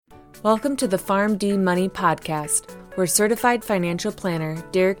Welcome to the PharmD Money Podcast, where certified financial planner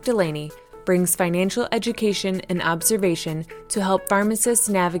Derek Delaney brings financial education and observation to help pharmacists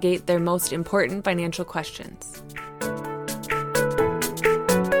navigate their most important financial questions.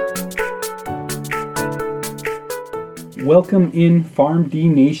 Welcome in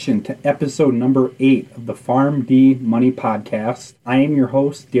PharmD Nation to episode number 8 of the PharmD Money Podcast. I am your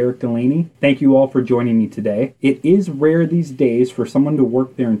host, Derek Delaney. Thank you all for joining me today. It is rare these days for someone to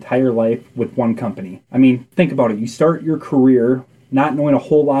work their entire life with one company. I mean, think about it. You start your career not knowing a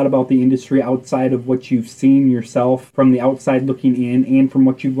whole lot about the industry outside of what you've seen yourself from the outside looking in and from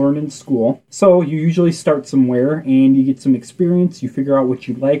what you've learned in school. So you usually start somewhere and you get some experience, you figure out what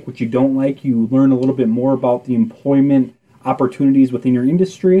you like, what you don't like, you learn a little bit more about the employment opportunities within your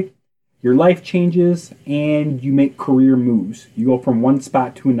industry. Your life changes and you make career moves. You go from one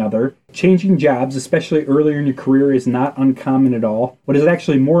spot to another. Changing jobs, especially earlier in your career, is not uncommon at all. What is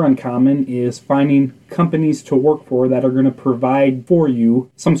actually more uncommon is finding companies to work for that are going to provide for you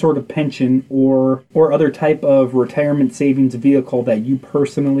some sort of pension or other type of retirement savings vehicle that you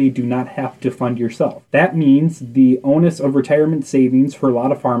personally do not have to fund yourself. That means the onus of retirement savings for a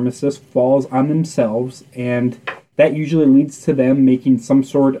lot of pharmacists falls on themselves, and that usually leads to them making some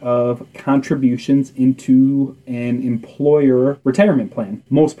sort of contributions into an employer retirement plan.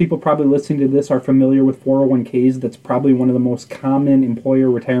 Most people probably listening to this are familiar with 401ks. That's probably one of the most common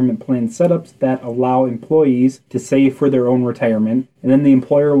employer retirement plan setups that allow employees to save for their own retirement. And then the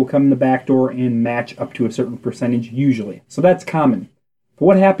employer will come in the back door and match up to a certain percentage usually. So that's common. But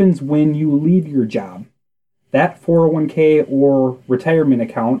what happens when you leave your job? That 401k or retirement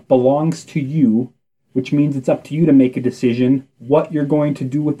account belongs to you, which means it's up to you to make a decision what you're going to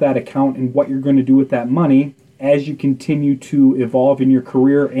do with that account and what you're going to do with that money as you continue to evolve in your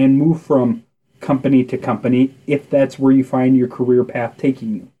career and move from company to company, if that's where you find your career path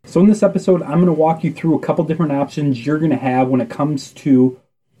taking you. So in this episode, I'm going to walk you through a couple different options you're going to have when it comes to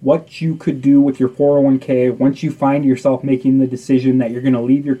what you could do with your 401k once you find yourself making the decision that you're going to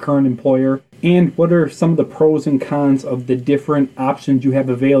leave your current employer, and what are some of the pros and cons of the different options you have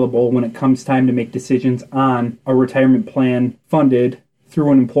available when it comes time to make decisions on a retirement plan funded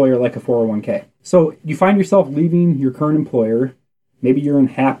through an employer like a 401k. So you find yourself leaving your current employer. Maybe you're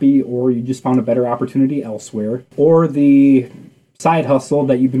unhappy or you just found a better opportunity elsewhere, or the side hustle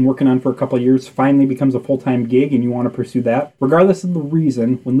that you've been working on for a couple of years finally becomes a full-time gig and you want to pursue that. Regardless of the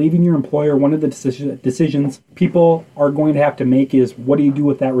reason, when leaving your employer, one of the decisions people are going to have to make is, what do you do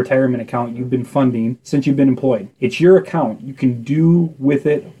with that retirement account you've been funding since you've been employed? It's your account. You can do with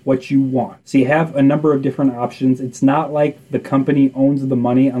it what you want. So you have a number of different options. It's not like the company owns the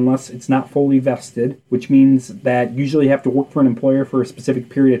money unless it's not fully vested, which means that usually you have to work for an employer for a specific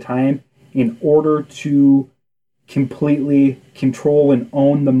period of time in order to completely control and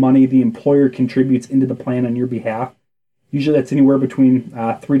own the money the employer contributes into the plan on your behalf. Usually that's anywhere between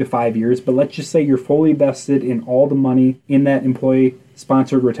 3 to 5 years, but let's just say you're fully vested in all the money in that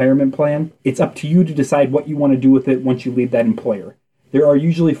employee-sponsored retirement plan. It's up to you to decide what you want to do with it once you leave that employer. There are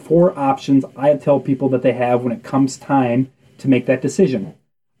usually 4 options I tell people that they have when it comes time to make that decision.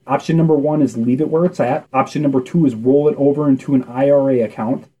 Option number 1 is leave it where it's at. Option number 2 is roll it over into an IRA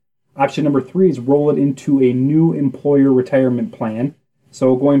account. Option number 3 is roll it into a new employer retirement plan.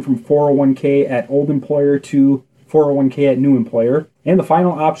 So going from 401k at old employer to 401k at new employer. And the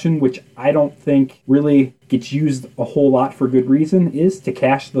final option, which I don't think really gets used a whole lot for good reason, is to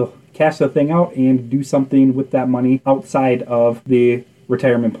cash the thing out and do something with that money outside of the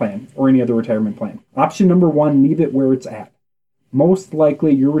retirement plan or any other retirement plan. Option number 1, leave it where it's at. Most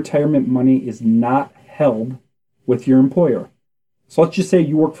likely your retirement money is not held with your employer. So let's just say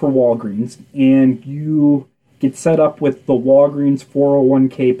you work for Walgreens and you get set up with the Walgreens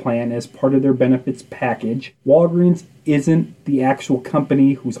 401k plan as part of their benefits package. Walgreens isn't the actual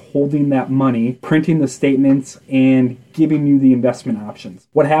company who's holding that money, printing the statements, and giving you the investment options.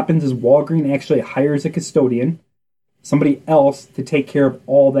 What happens is Walgreens actually hires a custodian, somebody else, to take care of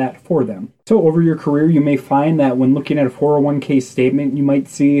all that for them. So over your career, you may find that when looking at a 401k statement, you might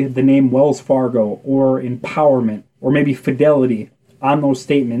see the name Wells Fargo or Empowerment or maybe Fidelity on those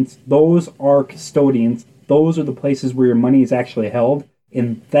statements. Those are custodians. Those are the places where your money is actually held,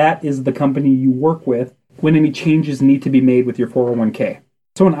 and that is the company you work with when any changes need to be made with your 401k.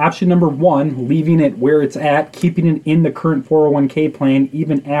 So in option number 1, leaving it where it's at, keeping it in the current 401k plan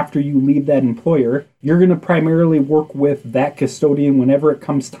even after you leave that employer, you're going to primarily work with that custodian whenever it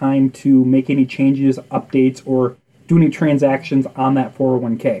comes time to make any changes, updates, or do any transactions on that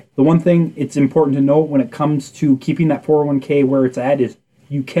 401k. The one thing it's important to note when it comes to keeping that 401k where it's at is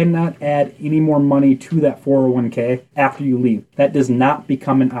you cannot add any more money to that 401k after you leave. That does not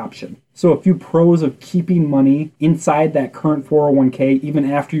become an option. So a few pros of keeping money inside that current 401k even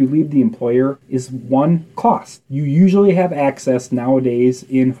after you leave the employer is one, cost. You usually have access nowadays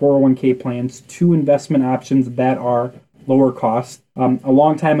in 401k plans to investment options that are lower cost. A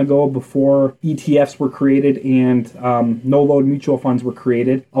long time ago, before ETFs were created and no-load mutual funds were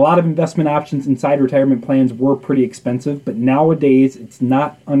created, a lot of investment options inside retirement plans were pretty expensive, but nowadays it's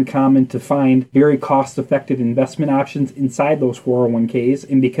not uncommon to find very cost-effective investment options inside those 401ks,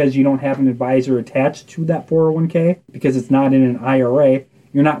 and because you don't have an advisor attached to that 401k, because it's not in an IRA,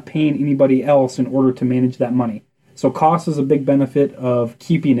 you're not paying anybody else in order to manage that money. So cost is a big benefit of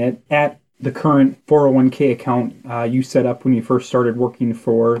keeping it at the current 401k account you set up when you first started working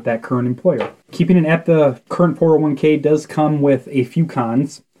for that current employer. Keeping it at the current 401k does come with a few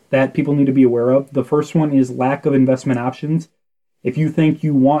cons that people need to be aware of. The first one is lack of investment options. If you think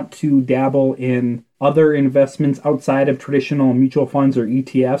you want to dabble in other investments outside of traditional mutual funds or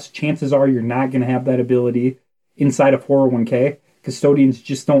ETFs, chances are you're not going to have that ability inside a 401k. Custodians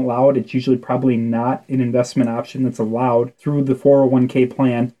just don't allow it. It's usually probably not an investment option that's allowed through the 401k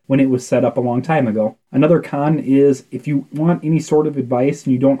plan when it was set up a long time ago. Another con is if you want any sort of advice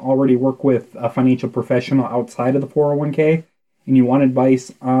and you don't already work with a financial professional outside of the 401k and you want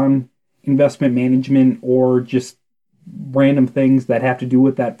advice on investment management or just random things that have to do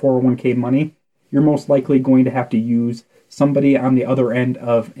with that 401k money, you're most likely going to have to use somebody on the other end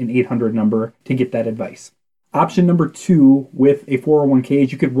of an 800 number to get that advice. Option number 2 with a 401k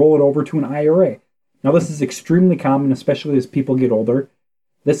is you could roll it over to an IRA. Now this is extremely common, especially as people get older.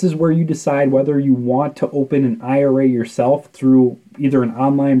 This is where you decide whether you want to open an IRA yourself through either an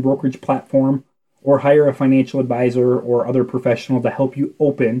online brokerage platform or hire a financial advisor or other professional to help you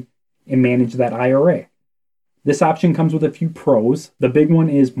open and manage that IRA. This option comes with a few pros. The big one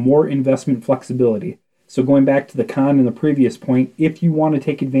is more investment flexibility. So going back to the con in the previous point, if you want to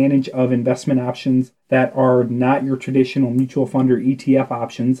take advantage of investment options that are not your traditional mutual fund or ETF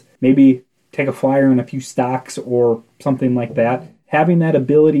options, maybe take a flyer on a few stocks or something like that, having that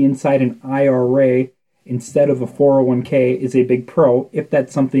ability inside an IRA instead of a 401k is a big pro if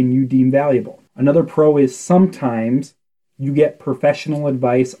that's something you deem valuable. Another pro is sometimes you get professional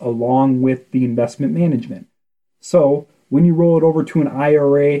advice along with the investment management. So when you roll it over to an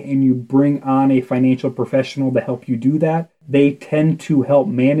IRA and you bring on a financial professional to help you do that, they tend to help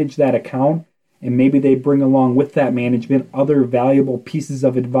manage that account, and maybe they bring along with that management other valuable pieces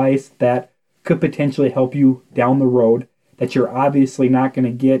of advice that could potentially help you down the road that you're obviously not going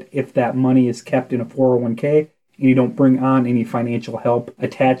to get if that money is kept in a 401k and you don't bring on any financial help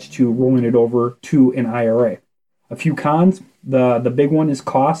attached to rolling it over to an IRA. A few cons. The big one is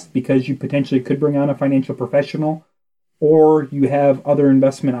cost, because you potentially could bring on a financial professional, or you have other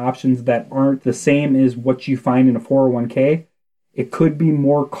investment options that aren't the same as what you find in a 401k. It could be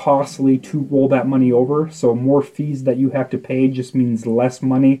more costly to roll that money over, so more fees that you have to pay just means less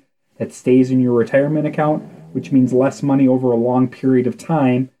money that stays in your retirement account, which means less money over a long period of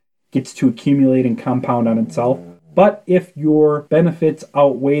time gets to accumulate and compound on itself. But if your benefits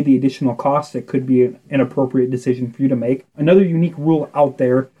outweigh the additional costs, it could be an appropriate decision for you to make. Another unique rule out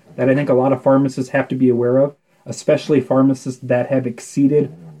there that I think a lot of pharmacists have to be aware of, especially pharmacists that have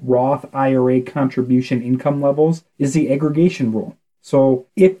exceeded Roth IRA contribution income levels, is the aggregation rule. So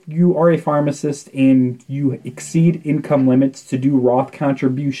if you are a pharmacist and you exceed income limits to do Roth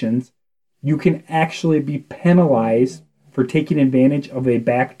contributions, you can actually be penalized for taking advantage of a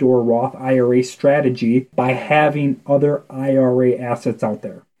backdoor Roth IRA strategy by having other IRA assets out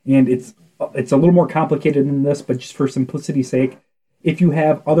there. And it's a little more complicated than this, but just for simplicity's sake, if you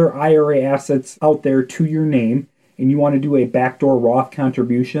have other IRA assets out there to your name and you want to do a backdoor Roth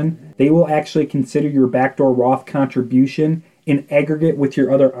contribution, they will actually consider your backdoor Roth contribution in aggregate with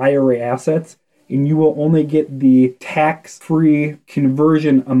your other IRA assets, and you will only get the tax-free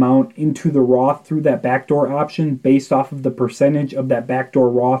conversion amount into the Roth through that backdoor option based off of the percentage of that backdoor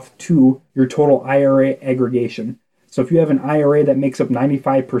Roth to your total IRA aggregation. So if you have an IRA that makes up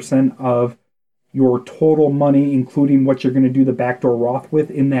 95% of your total money, including what you're going to do the backdoor Roth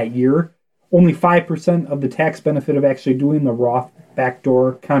with in that year, only 5% of the tax benefit of actually doing the Roth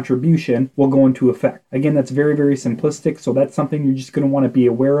backdoor contribution will go into effect. Again, that's very, very simplistic, so that's something you're just going to want to be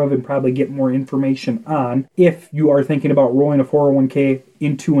aware of and probably get more information on if you are thinking about rolling a 401k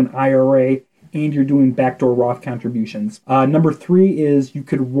into an IRA and you're doing backdoor Roth contributions. Number 3 is you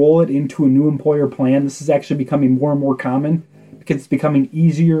could roll it into a new employer plan. This is actually becoming more and more common because it's becoming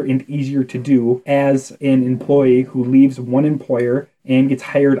easier and easier to do as an employee who leaves one employer and gets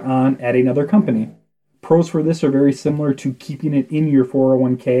hired on at another company. Pros for this are very similar to keeping it in your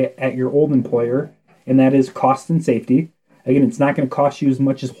 401k at your old employer, and that is cost and safety. Again, it's not going to cost you as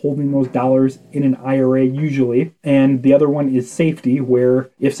much as holding those dollars in an IRA usually. And the other one is safety,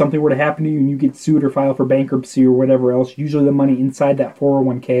 where if something were to happen to you and you get sued or file for bankruptcy or whatever else, usually the money inside that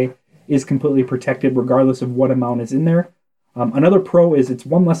 401k is completely protected regardless of what amount is in there. Another pro is it's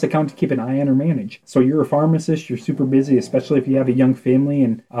one less account to keep an eye on or manage. So you're a pharmacist, you're super busy, especially if you have a young family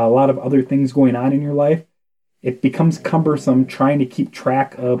and a lot of other things going on in your life. It becomes cumbersome trying to keep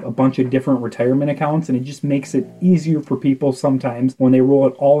track of a bunch of different retirement accounts, and it just makes it easier for people sometimes when they roll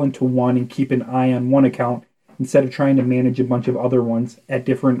it all into one and keep an eye on one account instead of trying to manage a bunch of other ones at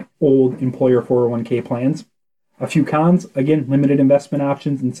different old employer 401k plans. A few cons, again, limited investment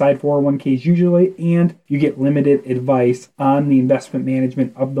options inside 401ks usually, and you get limited advice on the investment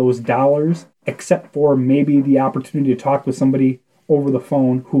management of those dollars, except for maybe the opportunity to talk with somebody over the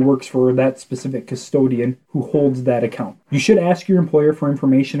phone who works for that specific custodian who holds that account. You should ask your employer for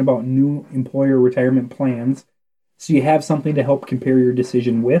information about new employer retirement plans so you have something to help compare your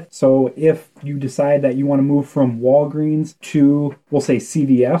decision with. So if you decide that you want to move from Walgreens to, we'll say,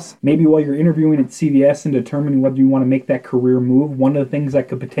 CVS, maybe while you're interviewing at CVS and determining whether you want to make that career move, one of the things that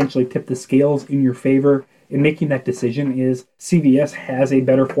could potentially tip the scales in your favor in making that decision is CVS has a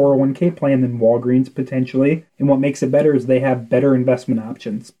better 401k plan than Walgreens potentially, and what makes it better is they have better investment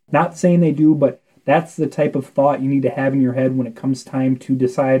options. Not saying they do, but that's the type of thought you need to have in your head when it comes time to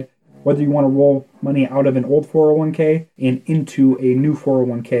decide whether you want to roll money out of an old 401k and into a new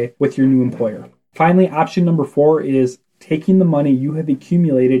 401k with your new employer. Finally, option number 4 is taking the money you have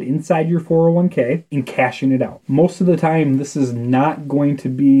accumulated inside your 401k and cashing it out. Most of the time, this is not going to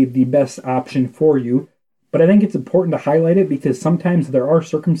be the best option for you. But I think it's important to highlight it because sometimes there are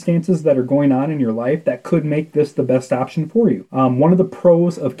circumstances that are going on in your life that could make this the best option for you. One of the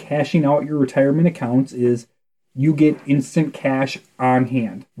pros of cashing out your retirement accounts is you get instant cash on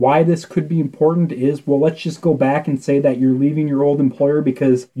hand. Why this could be important is, well, let's just go back and say that you're leaving your old employer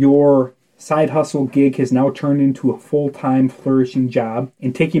because your side hustle gig has now turned into a full-time flourishing job,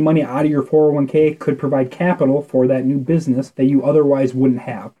 and taking money out of your 401k could provide capital for that new business that you otherwise wouldn't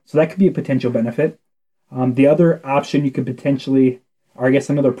have. So that could be a potential benefit. The other option you could potentially, or I guess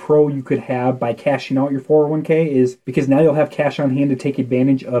another pro you could have by cashing out your 401k is because now you'll have cash on hand to take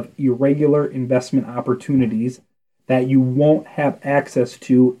advantage of irregular investment opportunities that you won't have access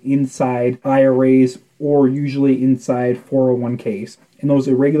to inside IRAs or usually inside 401ks. And those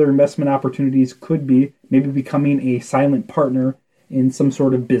irregular investment opportunities could be maybe becoming a silent partner in some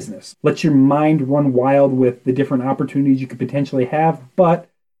sort of business. Let your mind run wild with the different opportunities you could potentially have, but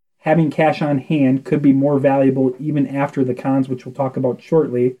having cash on hand could be more valuable even after the cons, which we'll talk about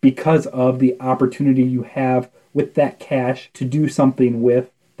shortly, because of the opportunity you have with that cash to do something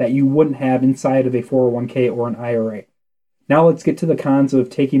with that you wouldn't have inside of a 401k or an IRA. Now let's get to the cons of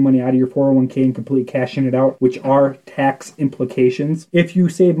taking money out of your 401k and completely cashing it out, which are tax implications. If you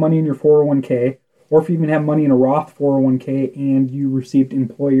save money in your 401k, or if you even have money in a Roth 401k and you received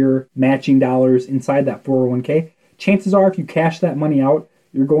employer matching dollars inside that 401k, chances are if you cash that money out,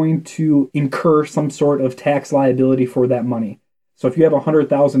 you're going to incur some sort of tax liability for that money. So if you have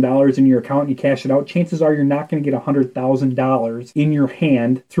 $100,000 in your account and you cash it out, chances are you're not going to get $100,000 in your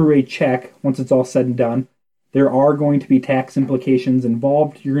hand through a check once it's all said and done. There are going to be tax implications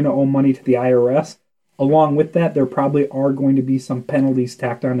involved. You're going to owe money to the IRS. Along with that, there probably are going to be some penalties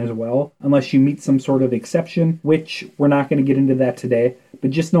tacked on as well, unless you meet some sort of exception, which we're not going to get into that today.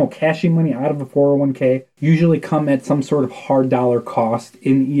 But just know cashing money out of a 401k usually come at some sort of hard dollar cost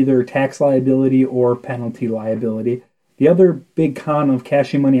in either tax liability or penalty liability. The other big con of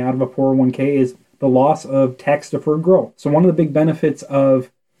cashing money out of a 401k is the loss of tax-deferred growth. So one of the big benefits of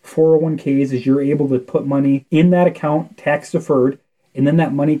 401ks is you're able to put money in that account tax-deferred, and then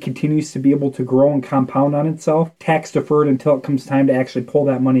that money continues to be able to grow and compound on itself, tax-deferred until it comes time to actually pull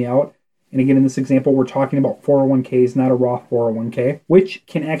that money out. And again, in this example, we're talking about 401ks, not a Roth 401k, which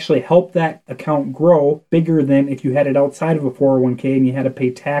can actually help that account grow bigger than if you had it outside of a 401k and you had to pay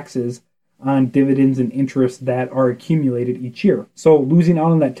taxes on dividends and interest that are accumulated each year. So losing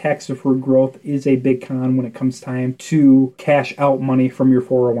out on that tax-deferred growth is a big con when it comes time to cash out money from your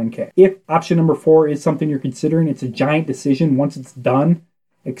 401k. If option number 4 is something you're considering, it's a giant decision once it's done,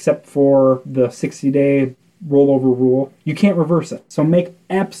 except for the 60-day rollover rule. You can't reverse it. So make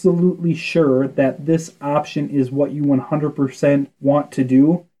absolutely sure that this option is what you 100% want to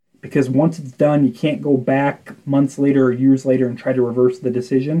do, because once it's done, you can't go back months later or years later and try to reverse the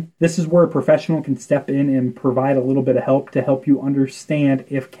decision. This is where a professional can step in and provide a little bit of help to help you understand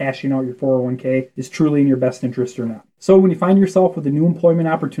if cashing out your 401k is truly in your best interest or not. So when you find yourself with a new employment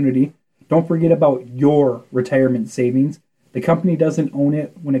opportunity, Don't forget about your retirement savings. The company doesn't own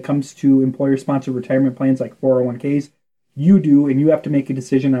it when it comes to employer-sponsored retirement plans like 401ks. You do, and you have to make a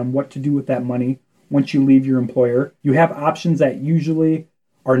decision on what to do with that money once you leave your employer. You have options that usually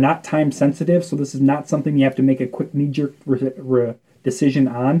are not time sensitive, so this is not something you have to make a quick knee-jerk decision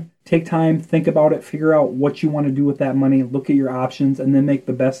on. Take time, think about it, figure out what you want to do with that money, look at your options, and then make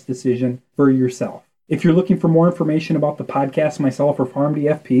the best decision for yourself. If you're looking for more information about the podcast, myself, or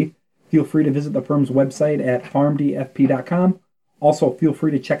PharmDFP, feel free to visit the firm's website at pharmdfp.com. Also, feel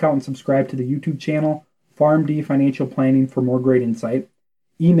free to check out and subscribe to the YouTube channel, PharmD Financial Planning, for more great insight.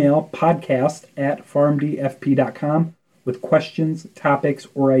 Email podcast@pharmdfp.com with questions, topics,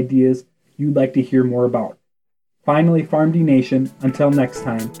 or ideas you'd like to hear more about. Finally, PharmD Nation, until next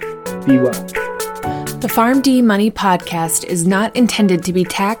time, be well. The PharmD Money Podcast is not intended to be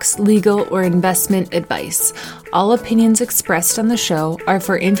tax, legal, or investment advice. All opinions expressed on the show are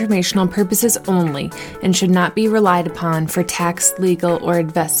for informational purposes only and should not be relied upon for tax, legal, or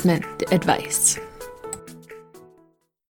investment advice.